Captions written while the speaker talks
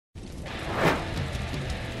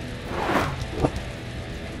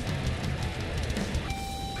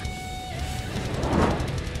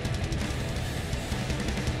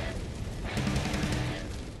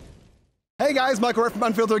Hey guys, Michael from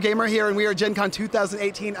Unfiltered Gamer here, and we are Gen Con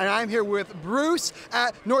 2018, and I'm here with Bruce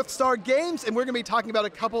at Northstar Games, and we're going to be talking about a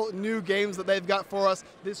couple new games that they've got for us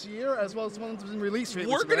this year, as well as ones that have been released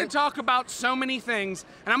recently. We're going to talk about so many things,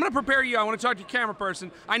 and I'm going to prepare you. I want to talk to your camera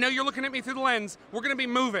person. I know you're looking at me through the lens. We're going to be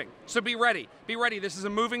moving, so be ready. Be ready. This is a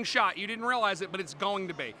moving shot. You didn't realize it, but it's going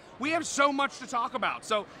to be. We have so much to talk about.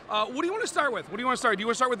 So what do you want to start with? What do you want to start? Do you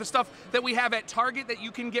want to start with the stuff that we have at Target that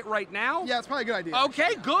you can get right now? Yeah, it's probably a good idea.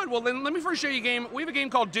 Okay, good. Well, then let me first show you a game. We have a game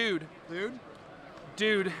called Dude. Dude?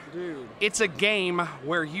 Dude. Dude. It's a game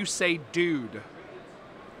where you say dude.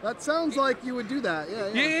 That sounds like you would do that,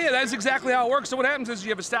 Yeah, that's exactly how it works. So what happens is you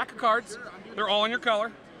have a stack of cards, they're all in your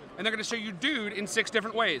color, and they're gonna show you dude in 6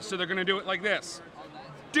 different ways. So they're gonna do it like this.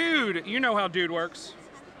 Dude, you know how dude works.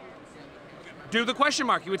 Do the question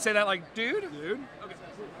mark. You would say that like, dude? Dude?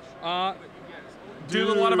 Do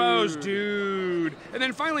with a lot of O's, dude. And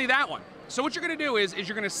then finally that one. So what you're gonna do is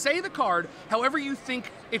you're gonna say the card however you think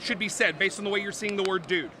it should be said based on the way you're seeing the word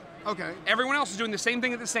dude. Okay. Everyone else is doing the same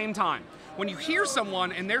thing at the same time. When you hear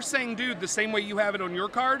someone and they're saying dude the same way you have it on your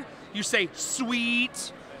card, you say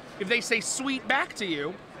sweet. If they say sweet back to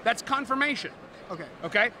you, that's confirmation. Okay.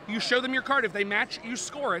 Okay? You show them your card. If they match, you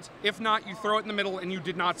score it. If not, you throw it in the middle and you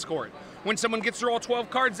did not score it. When someone gets through all 12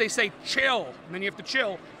 cards, they say chill. And then you have to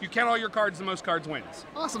chill. You count all your cards, the most cards wins.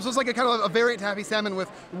 Awesome. So it's like a kind of a variant to Happy Salmon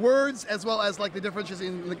with words as well as like the differences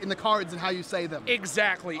in the cards and how you say them.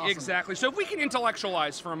 Exactly, awesome. Exactly. So if we can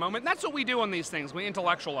intellectualize for a moment, that's what we do on these things. We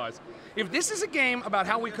intellectualize. If this is a game about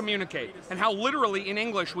how we communicate and how literally in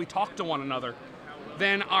English we talk to one another,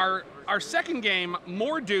 then our second game,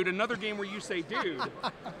 More Dude, another game where you say dude,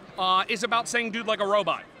 is about saying dude like a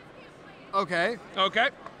robot. Okay. Okay?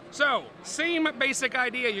 So, same basic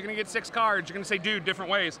idea. You're going to get 6 cards. You're going to say dude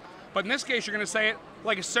different ways. But in this case, you're going to say it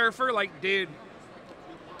like a surfer, like dude.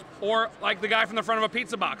 Or like the guy from the front of a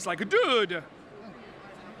pizza box, like a dude.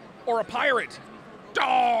 Or a pirate,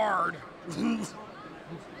 dard.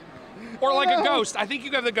 Or like a ghost. I think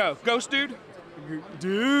you got the go. Ghost dude?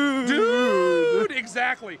 Dude. Dude,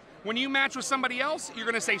 exactly. When you match with somebody else, you're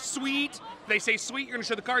gonna say sweet. If they say sweet, you're gonna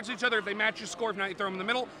show the cards to each other. If they match, you score. If not, you throw them in the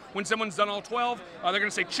middle. When someone's done all 12, they're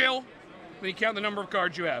gonna say chill. Then you count the number of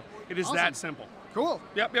cards you have. It is that simple. Cool.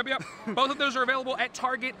 Yep. Both of those are available at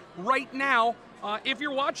Target right now. If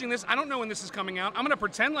you're watching this, I don't know when this is coming out. I'm gonna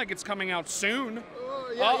pretend like it's coming out soon.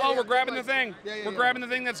 We're grabbing the thing. We're grabbing the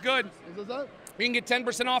thing that's good. Is that? You can get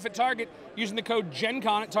 10% off at Target using the code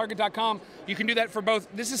Gencon at Target.com. You can do that for both.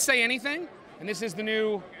 This is Say Anything, and this is the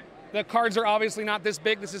new. The cards are obviously not this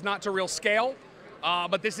big. This is not to real scale,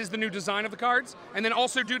 but this is the new design of the cards. And then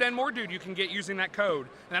also Dude and More Dude you can get using that code.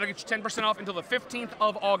 And that'll get you 10% off until the 15th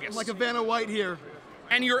of August. I'm like a Vanna White here.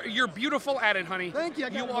 And you're beautiful at it, honey. Thank you.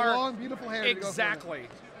 I got long, beautiful hair. Exactly.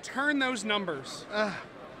 Turn those numbers.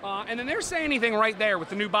 And then there's Say Anything right there with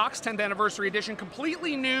the new box, 10th anniversary edition,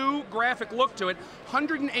 completely new graphic look to it,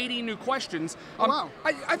 180 new questions. Wow.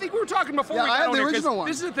 I think we were talking before we I got have on the here, original one.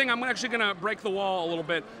 this is the thing, I'm actually gonna break the wall a little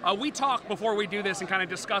bit. We talk before we do this and kind of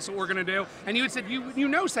discuss what we're gonna do, and you had said you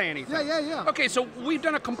know Say Anything. Yeah. Okay, so we've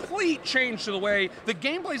done a complete change to the way, the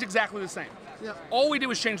gameplay is exactly the same. Yeah. All we do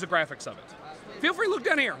is change the graphics of it. Feel free to look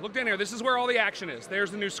down here, This is where all the action is. There's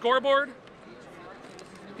the new scoreboard.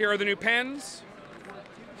 Here are the new pens.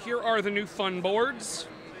 Here are the new fun boards,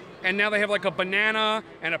 and now they have like a banana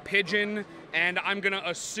and a pigeon, and I'm gonna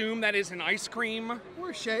assume that is an ice cream. Or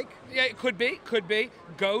a shake. Yeah, it could be.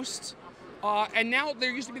 Ghost. And now there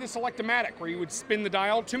used to be the Select-O-Matic where you would spin the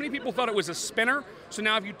dial. Too many people thought it was a spinner, so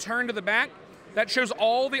now if you turn to the back, that shows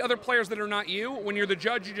all the other players that are not you. When you're the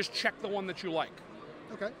judge, you just check the one that you like.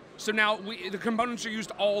 Okay. So now the components are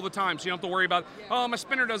used all the time, so you don't have to worry about, oh, my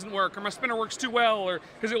spinner doesn't work, or my spinner works too well, or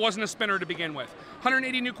because it wasn't a spinner to begin with.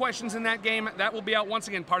 180 new questions in that game. That will be out once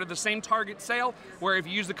again, part of the same Target sale, where if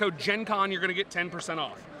you use the code GenCon, you're going to get 10%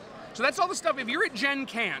 off. So that's all the stuff. If you're at Gen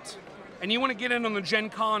Can't, and you want to get in on the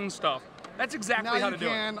Gen Con stuff, that's exactly how to do it.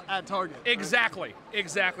 Now you can at Target. Exactly.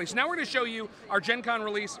 So now we're going to show you our Gen Con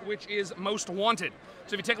release, which is Most Wanted.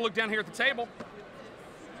 So if you take a look down here at the table,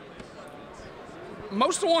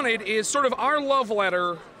 Most Wanted is sort of our love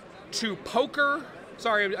letter to poker.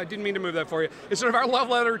 Sorry, I didn't mean to move that for you. It's sort of our love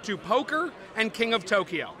letter to poker and King of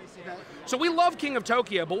Tokyo. Okay. So we love King of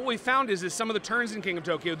Tokyo, but what we found is some of the turns in King of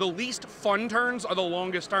Tokyo, the least fun turns are the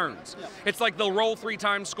longest turns. Yeah. It's like they'll roll 3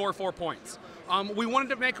 times, score 4 points. We wanted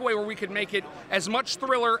to make a way where we could make it as much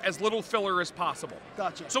thriller, as little filler as possible.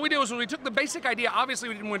 Gotcha. So what we did was we took the basic idea, obviously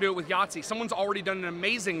we didn't want to do it with Yahtzee. Someone's already done an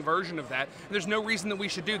amazing version of that, and there's no reason that we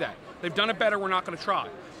should do that. They've done it better, we're not going to try.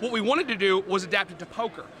 What we wanted to do was adapt it to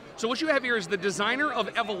poker. So what you have here is the designer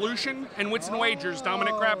of Evolution and Wits and Wagers,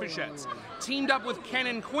 Dominic Crapuchettes, teamed up with Ken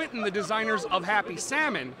and Quentin, the designers of Happy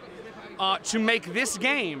Salmon, to make this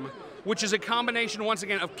game, which is a combination, once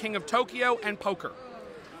again, of King of Tokyo and poker.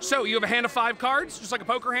 So you have a hand of 5 cards, just like a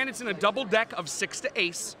poker hand. It's in a double deck of 6 to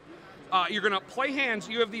ace. You're going to play hands.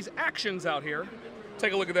 You have these actions out here.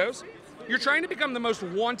 Take a look at those. You're trying to become the most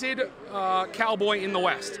wanted cowboy in the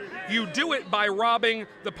West. You do it by robbing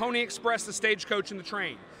the Pony Express, the Stagecoach, and the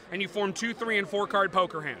train. And you form 2, 3, and 4 card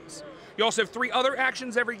poker hands. You also have 3 other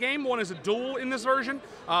actions every game. One is a duel in this version,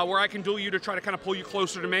 where I can duel you to try to kind of pull you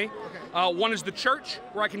closer to me. Okay. One is the church,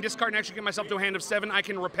 where I can discard and actually get myself to a hand of 7. I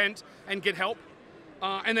can repent and get help.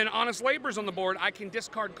 And then honest labor's on the board. I can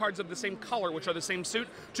discard cards of the same color, which are the same suit,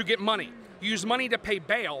 to get money. Use money to pay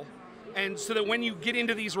bail. And so that when you get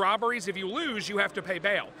into these robberies, if you lose, you have to pay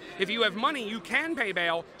bail. If you have money, you can pay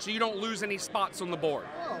bail, so you don't lose any spots on the board.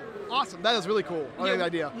 Oh, awesome. That is really cool. I like the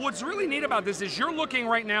idea. What's really neat about this is you're looking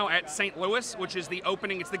right now at St. Louis, which is the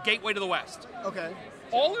opening. It's the gateway to the West. Okay.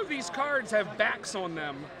 All of these cards have backs on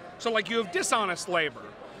them. So like you have dishonest labor.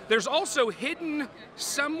 There's also hidden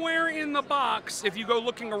somewhere in the box, if you go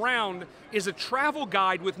looking around, is a travel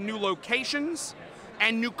guide with new locations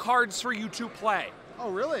and new cards for you to play. Oh,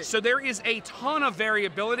 really? So there is a ton of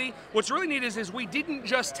variability. What's really neat is we didn't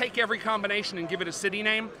just take every combination and give it a city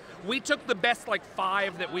name. We took the best like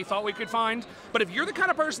 5 that we thought we could find. But if you're the kind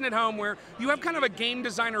of person at home where you have kind of a game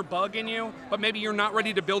designer bug in you, but maybe you're not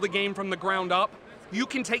ready to build a game from the ground up, you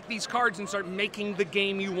can take these cards and start making the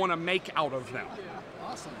game you want to make out of them.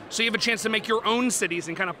 Awesome. So you have a chance to make your own cities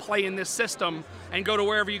and kind of play in this system and go to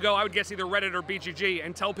wherever you go. I would guess either Reddit or BGG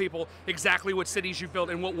and tell people exactly what cities you've built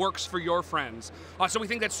and what works for your friends. So we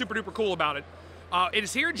think that's super duper cool about it. It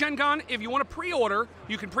is here at Gen Con. If you want to pre-order,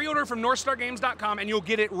 you can pre-order from NorthstarGames.com and you'll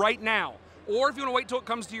get it right now. Or if you want to wait till it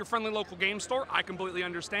comes to your friendly local game store, I completely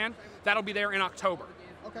understand. That'll be there in October.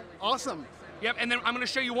 Okay, awesome. Yep, and then I'm going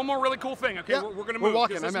to show you one more really cool thing. Okay, yeah, we're going to move. We're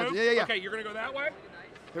walking, I imagine. Yeah. Okay, you're going to go that way.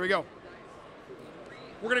 Here we go.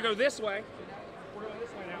 We're going to go this way. We're going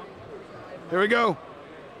this way now. Here we go.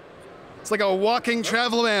 It's like a walking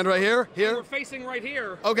travel band right here. And we're facing right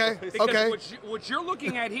here. Okay, okay. What you're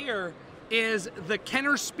looking at here is the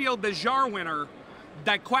Kennerspiel des Jahres winner,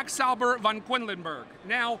 the Quacksalber von Quedlinburg.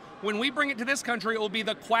 Now, when we bring it to this country, it will be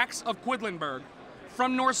the Quacks of Quedlinburg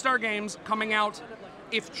from Northstar Games, coming out,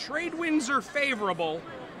 if trade winds are favorable,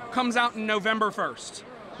 comes out in November 1st.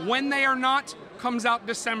 When they are not, comes out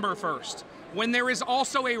December 1st. When there is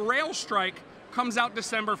also a rail strike, comes out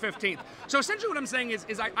December 15th. So essentially what I'm saying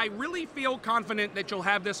is I really feel confident that you'll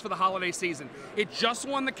have this for the holiday season. It just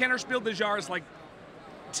won the Kennerspiel des Jahres like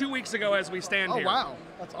 2 weeks ago as we stand here. Oh, wow.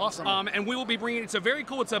 That's awesome. And we will be bringing, it's a very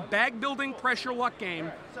cool, it's a bag building pressure luck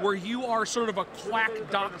game where you are sort of a quack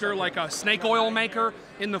doctor, like a snake oil maker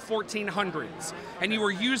in the 1400s. And you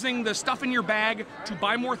are using the stuff in your bag to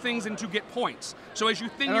buy more things and to get points. So as you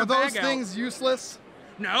thin your bag out... Are those things useless?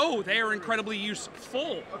 No, they are incredibly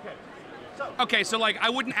useful. Okay, so like I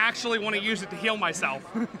wouldn't actually want to use it to heal myself.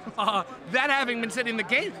 That having been said, in the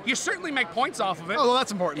game, you certainly make points off of it. Oh, well,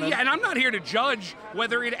 that's important. Then. Yeah, and I'm not here to judge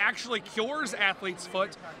whether it actually cures athlete's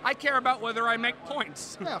foot. I care about whether I make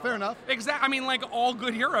points. Yeah, fair enough. Exactly. I mean, like all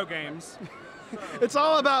good Euro games. It's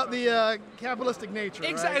all about the capitalistic nature,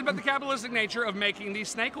 exactly, right? About the capitalistic nature of making these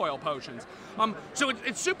snake oil potions. So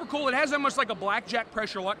it's super cool. It has almost like a blackjack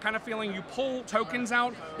pressure luck kind of feeling. You pull tokens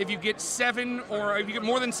out. If you get 7 or if you get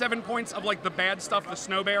more than 7 points of like the bad stuff, the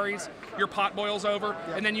snowberries, your pot boils over,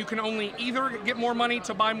 and then you can only either get more money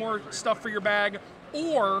to buy more stuff for your bag,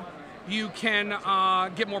 or you can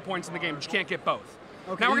get more points in the game, but you can't get both.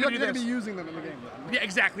 Okay, now you're going to be using them in the game then. Yeah,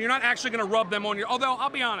 exactly. You're not actually going to rub them on your... Although, I'll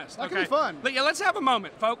be honest. That could be fun. Yeah, let's have a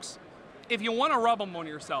moment, folks. If you want to rub them on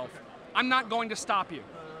yourself, I'm not going to stop you.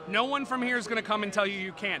 No one from here is going to come and tell you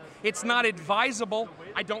you can't. It's not advisable.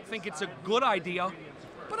 I don't think it's a good idea,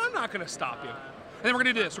 but I'm not going to stop you. And then we're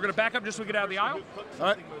going to do this. We're going to back up just so we get out of the aisle. All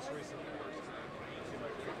right.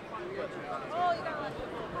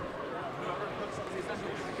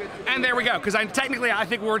 And there we go, because technically I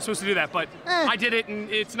think we weren't supposed to do that, but I did it, and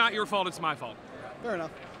it's not your fault, it's my fault. Fair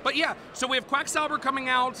enough. But yeah, so we have Quacksalber coming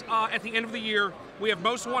out at the end of the year. We have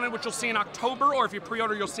Most Wanted, which you'll see in October, or if you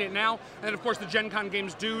pre-order, you'll see it now. And then, of course, the Gen Con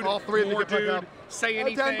games, Dude, all three More of them Dude, Say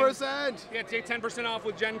Anything. 10%. Yeah, take 10% off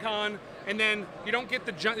with Gen Con. And then you don't get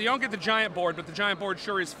the giant board, but the giant board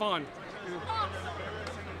sure is fun.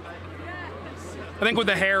 I think with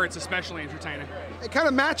the hair, it's especially entertaining. It kind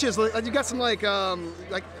of matches. You got some like what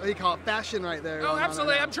do you call it, fashion right there. Oh,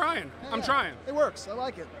 absolutely. I'm trying. Yeah, I'm trying. It works. I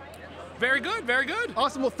like it. Very good, very good.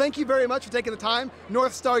 Awesome. Well, thank you very much for taking the time,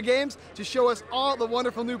 Northstar Games, to show us all the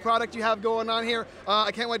wonderful new product you have going on here.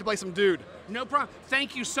 I can't wait to play some Dude. No problem.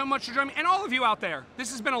 Thank you so much for joining me, and all of you out there.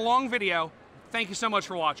 This has been a long video. Thank you so much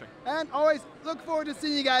for watching. And always look forward to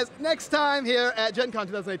seeing you guys next time here at Gen Con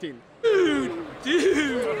 2018. Dude,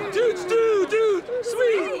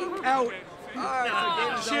 sweet. Out.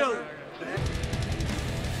 Chill.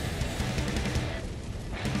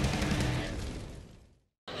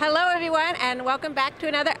 Hello everyone, and welcome back to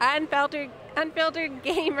another Unfiltered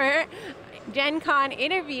Gamer Gen Con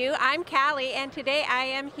interview. I'm Callie, and today I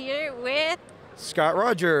am here with Scott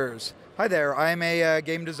Rogers. Hi there, I'm a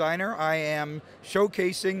game designer. I am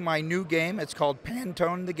showcasing my new game. It's called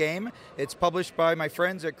Pantone the Game. It's published by my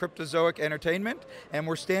friends at Cryptozoic Entertainment, and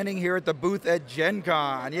we're standing here at the booth at Gen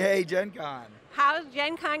Con. Yay, Gen Con. How's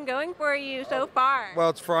Gen Con going for you so far? Well,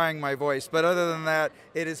 it's frying my voice, but other than that,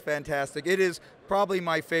 it is fantastic. It is probably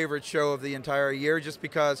my favorite show of the entire year, just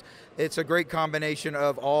because it's a great combination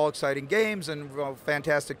of all exciting games and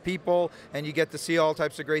fantastic people, and you get to see all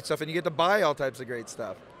types of great stuff, and you get to buy all types of great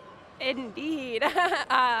stuff. Indeed.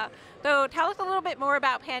 So tell us a little bit more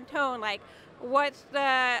about Pantone. Like, what's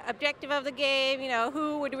the objective of the game? You know,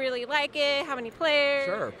 who would really like it? How many players?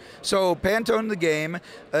 Sure. So Pantone the Game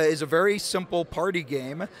is a very simple party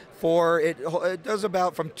game. It does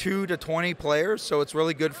about from 2 to 20 players, so it's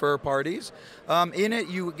really good for parties. In it,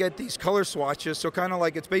 you get these color swatches, so kind of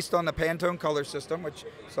like it's based on the Pantone color system, which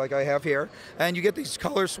is like I have here, and you get these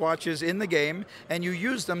color swatches in the game, and you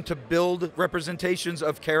use them to build representations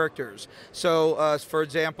of characters. So, for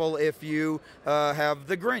example, if you have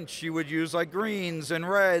the Grinch, you would use like greens and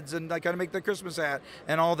reds, and like kind of make the Christmas hat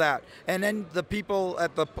and all that. And then the people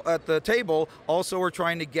at the table also are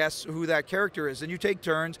trying to guess who that character is, and you take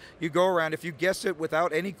turns. You go around. If you guess it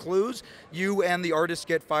without any clues, you and the artist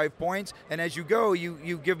get 5 points. And as you go,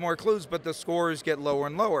 you give more clues, but the scores get lower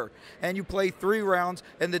and lower. And you play 3 rounds,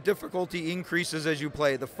 and the difficulty increases as you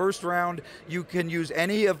play. The first round, you can use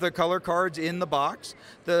any of the color cards in the box.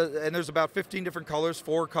 And there's about 15 different colors,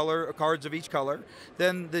 4 cards of each color.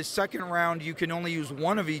 Then the second round, you can only use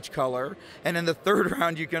 1 of each color. And in the third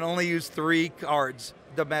round, you can only use 3 cards.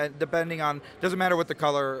 Depending on, doesn't matter what the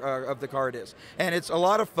color of the card is. And it's a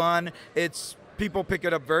lot of fun. People pick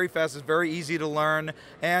it up very fast. It's very easy to learn.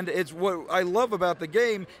 And it's what I love about the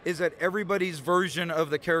game is that everybody's version of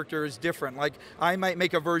the character is different. Like I might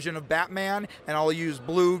make a version of Batman and I'll use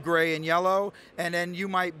blue, gray, and yellow. And then you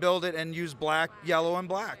might build it and use black, yellow, and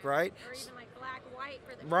black, right? Or even like black, white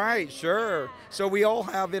for the Right, team. sure. Yeah. So we all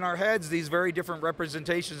have in our heads these very different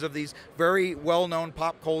representations of these very well-known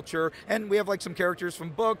pop culture, and we have like some characters from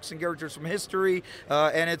books and characters from history,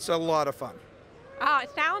 and it's a lot of fun. Oh,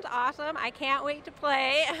 it sounds awesome. I can't wait to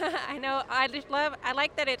play. I know, I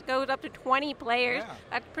like that it goes up to 20 players. Yeah.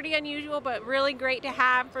 That's pretty unusual, but really great to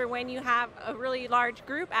have for when you have a really large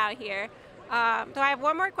group out here. So I have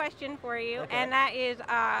one more question for you, Okay. and that is,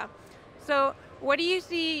 so what do you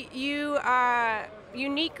see you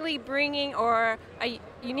uniquely bringing, or a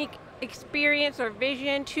unique experience or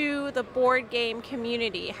vision to the board game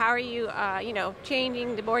community? How are you,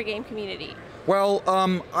 changing the board game community? Well,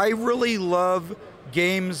 I really love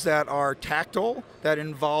games that are tactile, that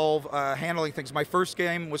involve handling things. My first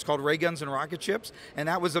game was called Ray Guns and Rocket Ships, and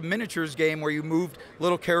that was a miniatures game where you moved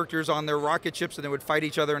little characters on their rocket ships and they would fight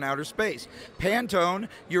each other in outer space. Pantone,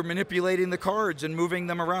 you're manipulating the cards and moving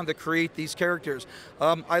them around to create these characters.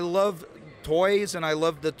 I love toys, and I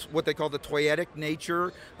love what they call the toyetic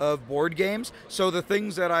nature of board games. So the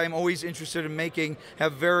things that I'm always interested in making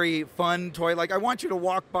have very fun toy. Like I want you to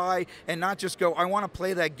walk by and not just go, I want to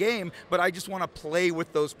play that game, but I just want to play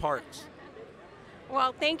with those parts.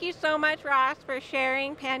 Well, thank you so much, Ross, for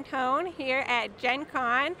sharing Pantone here at Gen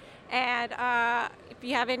Con. And if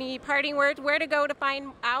you have any parting words, where to go to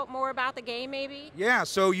find out more about the game, maybe? Yeah,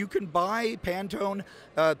 so you can buy Pantone.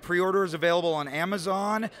 Pre-order is available on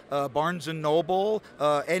Amazon, Barnes & Noble,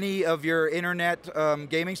 any of your internet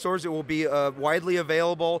gaming stores. It will be widely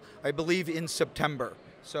available, I believe, in September.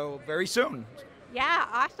 So very soon. Yeah,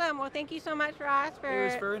 awesome. Well, thank you so much, Ross, It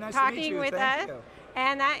was for very nice to meet talking you. with Thank us. you.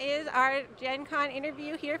 And that is our Gen Con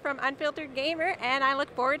interview here from Unfiltered Gamer, and I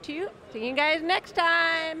look forward to seeing you guys next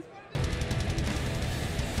time.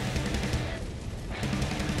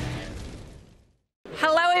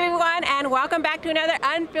 Hello everyone, and welcome back to another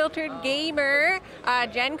Unfiltered Gamer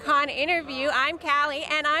Gen Con interview. I'm Callie,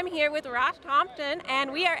 and I'm here with Ross Thompson,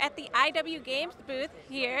 and we are at the IDW Games booth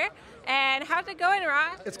here. And how's it going,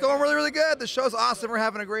 Ross? It's going really, really good. The show's awesome. We're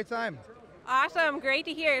having a great time. Awesome, great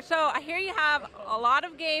to hear. So I hear you have a lot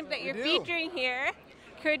of games that you're do. featuring here.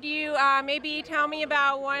 could you maybe tell me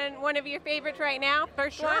about one of your favorites right now?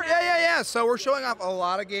 First one? Yeah. So we're showing off a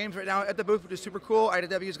lot of games right now at the booth, which is super cool.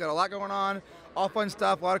 IDW's got a lot going on, all fun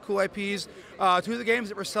stuff, a lot of cool IPs. Two of the games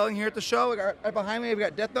that we're selling here at the show, right behind me, we've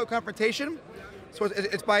got Death Note Confrontation. So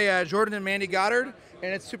it's by Jordan and Mandy Goddard,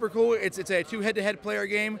 and it's super cool. It's a 2 head-to-head player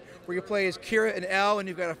game where you play as Kira and Elle, and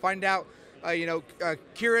you've got to find out,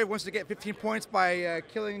 Kira wants to get 15 points by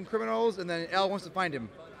killing criminals, and then Elle wants to find him.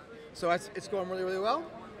 So it's going really, really well.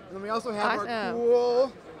 And then we also have our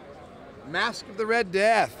cool Mask of the Red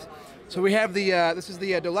Death. So we have this is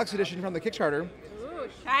the deluxe edition from the Kickstarter. Ooh,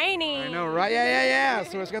 shiny. I know, right? Yeah.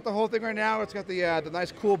 So it's got the whole thing right now. It's got the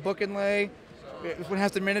nice cool book inlay. This one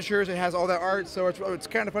has the miniatures. It has all that art. So it's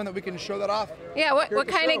kind of fun that we can show that off. Yeah. What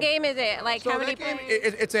kind of game is it? Like so how many game,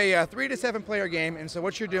 players? it's a 3 to 7 player game. And so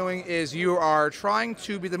what you're doing is you are trying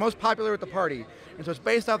to be the most popular at the party. And so it's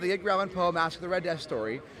based off the Edgar Allan Poe Mask of the Red Death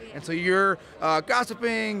story. And so you're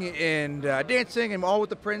gossiping and dancing and all with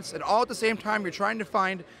the prince, and all at the same time you're trying to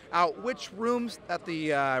find out which rooms that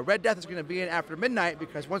the Red Death is going to be in after midnight,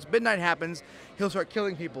 because once midnight happens, he'll start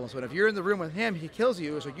killing people. So if you're in the room with him, he kills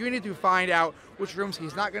you. So you need to find out which rooms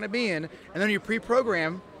he's not going to be in, and then you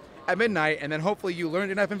pre-program at midnight, and then hopefully you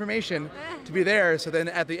learned enough information to be there. So then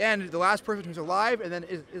at the end, the last person who's alive and then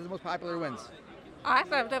is the most popular wins.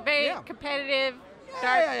 Awesome. So very competitive.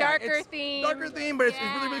 Darker theme. Darker theme, but it's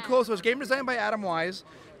really, really cool. So it's game designed by Adam Wise,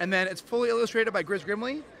 and then it's fully illustrated by Grizz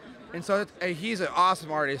Grimley. And so he's an awesome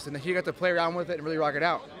artist, and he got to play around with it and really rock it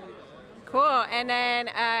out. Cool. And then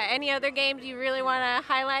any other games you really want to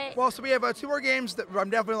highlight? Well, so we have 2 more games that I'm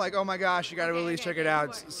definitely like, oh my gosh, you got to really check it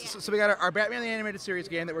out. So we got our Batman the Animated Series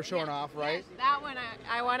game that we're showing off, right? Yes, that one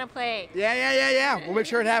I want to play. Yeah. We'll make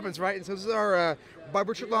sure it happens, right? And so this is our by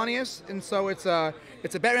Richard Lanius, and so it's a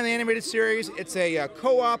Batman the Animated Series. It's a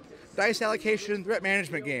co-op dice allocation threat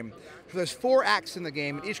management game. So there's 4 acts in the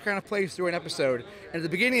game, and each kind of plays through an episode. And at the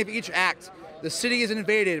beginning of each act, the city is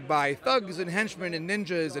invaded by thugs and henchmen and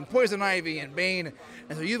ninjas and Poison Ivy and Bane.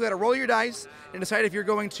 And so you've got to roll your dice and decide if you're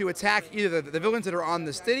going to attack either the villains that are on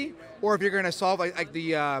the city, or if you're going to solve like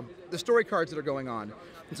the story cards that are going on.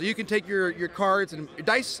 And so you can take your cards and your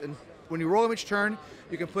dice, and when you roll them each turn,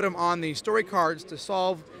 you can put them on the story cards to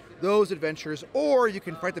solve those adventures, or you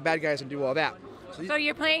can fight the bad guys and do all that. So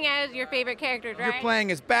you're playing as your favorite characters, right? You're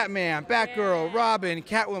playing as Batman, Batgirl, Robin,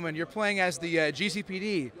 Catwoman. You're playing as the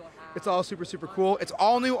GCPD. It's all super, super cool. It's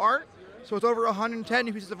all new art, so it's over 110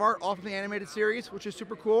 new pieces of art, all from the animated series, which is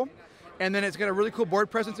super cool. And then it's got a really cool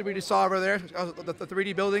board presence that we just saw over there. The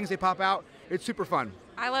 3D buildings, they pop out. It's super fun.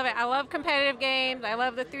 I love it. I love competitive games. I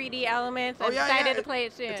love the 3D elements. I'm excited to play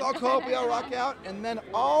it soon. It's all co-op. We all rock out. And then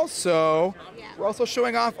also, we're also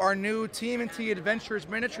showing off our new TMNT Adventures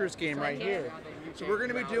miniatures game right here. So we're going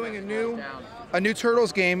to be doing a new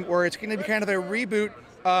Turtles game where it's going to be kind of a reboot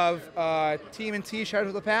of TMNT Shadows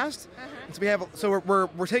of the Past. And so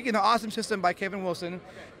we're taking the awesome system by Kevin Wilson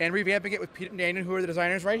and revamping it with Pete and Daniel, who are the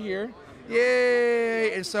designers right here.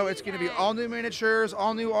 Yay! And so it's going to be all new miniatures,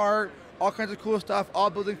 all new art, all kinds of cool stuff, all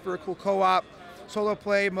building for a cool co-op solo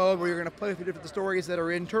play mode where you're going to play through different stories that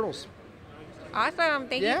are in Turtles. Awesome.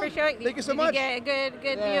 Thank you for showing. Thank you so much. Did you get a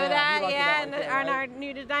good view of that? And our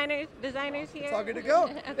new designers here. It's all good to go.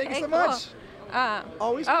 Thank you so much.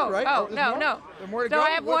 Always good, right? No. More to so go? I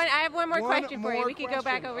have one more question for you. We could go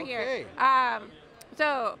back over here.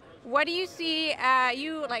 So what do you see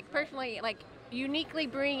you personally uniquely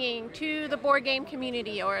bringing to the board game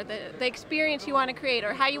community, or the experience you want to create,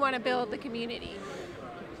 or how you want to build the community?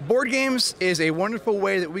 Board games is a wonderful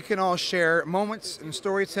way that we can all share moments and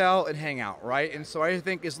storytell and hang out, right? And so I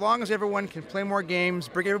think as long as everyone can play more games,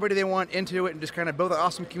 bring everybody they want into it, and just kind of build an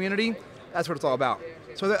awesome community, that's what it's all about.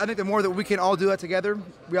 So I think the more that we can all do that together,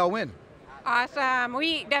 we all win. Awesome.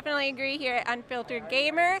 We definitely agree here at Unfiltered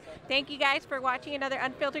Gamer. Thank you guys for watching another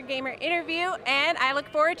Unfiltered Gamer interview, and I look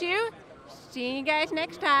forward to seeing you guys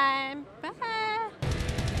next time. Bye.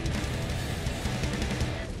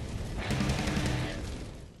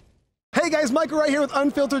 Hey guys, Michael right here with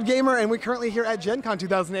Unfiltered Gamer, and we're currently here at Gencon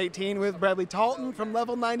 2018 with Bradley Talton from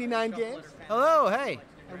Level 99 Games. Hello, hey.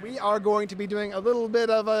 And we are going to be doing a little bit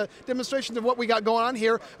of a demonstration of what we got going on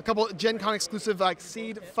here, a couple of Gencon exclusive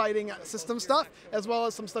seed fighting system stuff, as well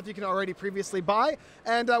as some stuff you can already previously buy.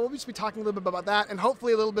 And we'll just be talking a little bit about that, and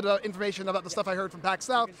hopefully a little bit of information about the stuff I heard from PAX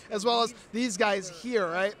South, as well as these guys here,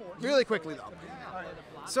 right? Really quickly though.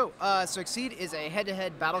 So Exceed is a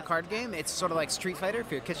head-to-head battle card game. It's sort of like Street Fighter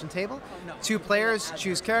for your kitchen table. 2 players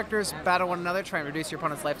choose characters, battle one another, try and reduce your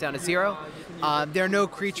opponent's life down to 0. There are no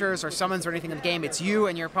creatures or summons or anything in the game. It's you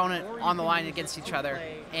and your opponent on the line against each other,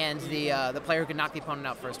 and the player who can knock the opponent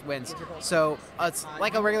out first wins. So it's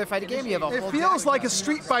like a regular fighting game. You have a It whole feels deck. like a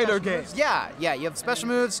Street Fighter game. Yeah. You have special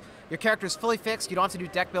moves. Your character is fully fixed. You don't have to do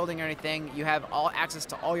deck building or anything. You have all access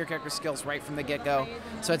to all your character's skills right from the get-go.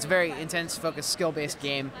 So it's a very intense, focused, skill-based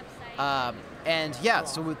game. And yeah,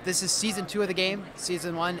 so this is season 2 of the game.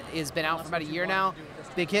 Season 1 has been out for about a year now.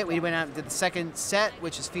 Big hit. We went out and did the second set,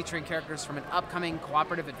 which is featuring characters from an upcoming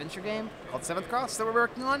cooperative adventure game called 7th Cross that we're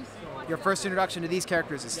working on. Your first introduction to these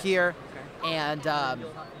characters is here. And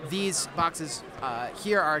these boxes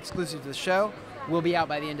here are exclusive to the show. Will be out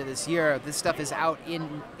by the end of this year. This stuff is out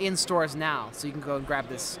in stores now, so you can go and grab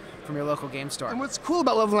this from your local game store. And what's cool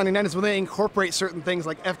about Level 99 is when they incorporate certain things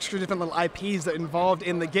like extra different little IPs that are involved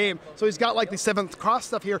in the game. So he's got like the 7th Cross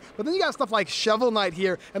stuff here, but then you got stuff like Shovel Knight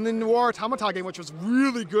here, and the Noir Automata game, which was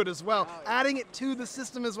really good as well. Adding it to the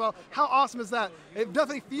system as well. How awesome is that? It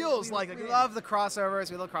definitely feels like a game. We love the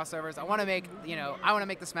crossovers. We love crossovers. I want to make, I want to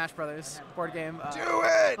make the Smash Brothers board game. Do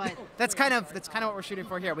it! But that's kind of what we're shooting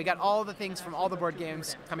for here. We got all the things from all the board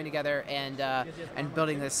games coming together and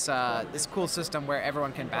building this this cool system where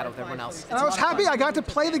everyone can battle with everyone else. And I was happy I got to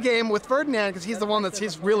play the game with Ferdinand because he's the one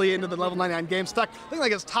he's really into the Level 99 game stuff. I think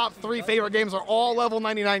like his top 3 favorite games are all Level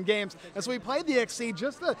 99 games. And so we played the XC,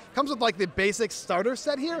 comes with like the basic starter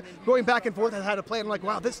set here. Going back and forth, I had to play it. I'm like,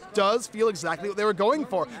 wow, this does feel exactly what they were going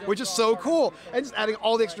for, which is so cool. And just adding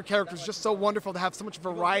all the extra characters, just so wonderful to have so much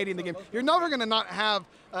variety in the game. You're never going to not have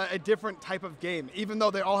a different type of game, even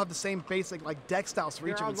though they all have the same basic like deck styles for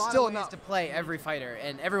each of them. It's still enough to play every fighter,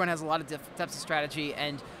 and everyone has a lot of depths of strategy.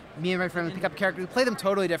 And me and my friend pick up a character, we play them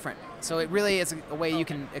totally different. So it really is a way you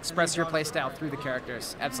can express your play style through the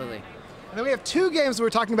characters. Absolutely. And then we have 2 games we were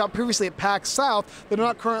talking about previously at PAX South that are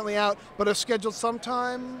not currently out, but are scheduled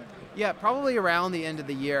sometime. Yeah, probably around the end of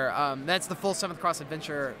the year. That's the full 7th Cross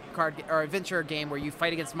adventure adventure game where you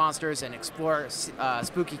fight against monsters and explore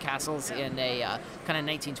spooky castles in a kind of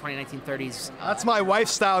 1920s, 1930s. That's my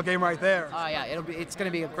wife's style game right there. Yeah, it's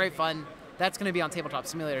going to be a great fun. That's going to be on Tabletop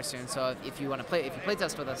Simulator soon. So if you want to play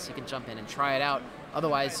test with us, you can jump in and try it out.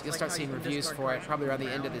 Otherwise, you'll start seeing reviews for it probably around the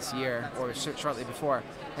end of this year or shortly before.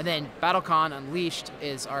 And then BattleCon Unleashed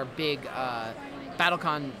is our big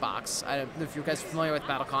BattleCon box. I don't know if you guys are familiar with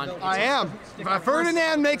BattleCon. I am.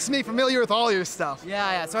 Ferdinand makes me familiar with all your stuff.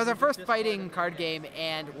 Yeah. So it's our first fighting card game,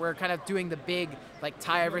 and we're kind of doing the big,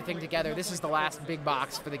 tie everything together. This is the last big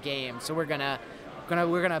box for the game. So we're gonna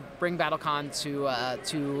bring BattleCon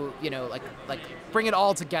to bring it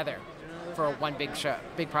all together for one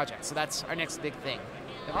big project. So that's our next big thing.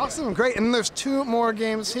 Awesome, great. And then there's 2 more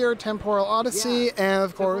games here: Temporal Odyssey and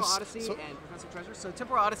of course. And Professor Treasure. So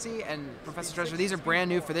Temporal Odyssey and Professor Treasure, these are brand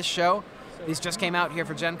new for this show. These just came out here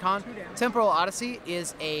for Gen Con. Temporal Odyssey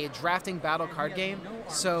is a drafting battle card game.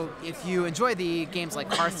 So if you enjoy the games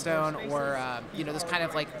like Hearthstone or those kind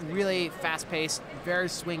of really fast-paced, very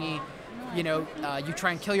swingy, you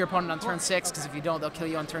try and kill your opponent on turn 6 because if you don't, they'll kill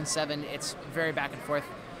you on turn 7. It's very back and forth.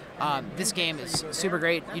 This game is super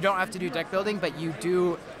great. You don't have to do deck building, but you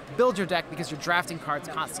do build your deck because you're drafting cards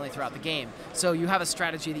constantly throughout the game. So you have a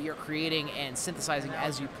strategy that you're creating and synthesizing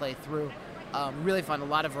as you play through. Really fun, a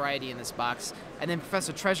lot of variety in this box. And then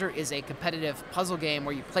Professor Treasure is a competitive puzzle game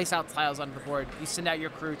where you place out tiles onto the board. You send out your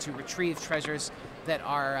crew to retrieve treasures that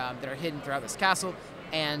are hidden throughout this castle.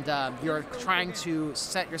 And you're trying to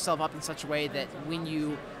set yourself up in such a way that when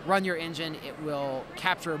you run your engine, it will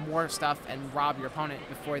capture more stuff and rob your opponent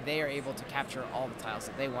before they are able to capture all the tiles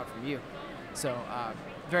that they want from you. So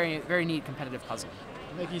very, very neat competitive puzzle.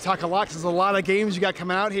 Make you talk a lot because there's a lot of games you got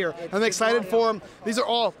coming out here. I'm excited for them. These are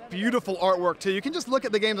all beautiful artwork too. You can just look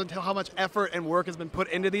at the games and tell how much effort and work has been put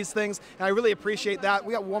into these things, and I really appreciate that.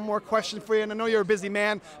 We got one more question for you, and I know you're a busy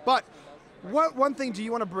man, but what one thing do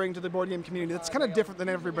you want to bring to the board game community that's kind of different than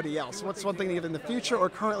everybody else? What's one thing that in the future or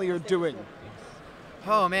currently you're doing?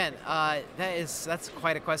 Oh man, that's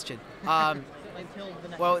quite a question.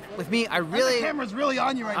 Well, with me, the camera's really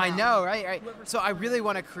on you right now. I know, right? So I really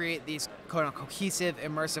want to create these cohesive,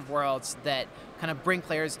 immersive worlds that kind of bring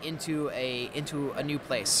players into a new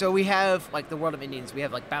place. So we have the World of Indians, we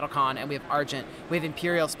have BattleCon, and we have Argent. We have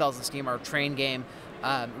Imperial Spells and Scheme, our train game.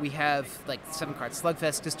 We have 7-card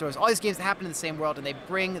Slugfest, Distors, all these games that happen in the same world, and they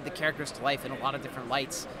bring the characters to life in a lot of different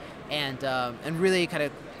lights, and really kind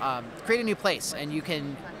of create a new place. And you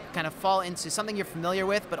can kind of fall into something you're familiar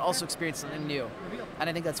with, but also experience something new. and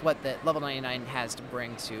I think that's what the Level 99 has to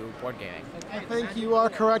bring to board gaming. I think you are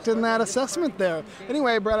correct in that assessment there.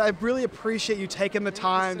 Anyway, Brett, I really appreciate you taking the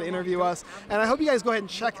time to interview us, and I hope you guys go ahead and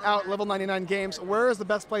check out Level 99 Games. Where is the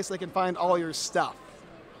best place they can find all your stuff?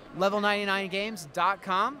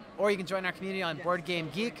 Level99games.com, or you can join our community on Board Game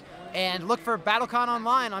Geek and look for BattleCon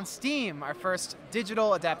Online on Steam. Our first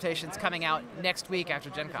digital adaptation's coming out next week after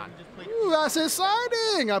Gen Con. Ooh, that's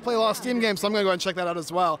exciting! I play a lot of Steam games, so I'm going to go ahead and check that out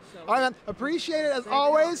as well. All right, man, appreciate it as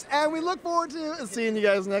always, and we look forward to seeing you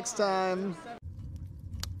guys next time.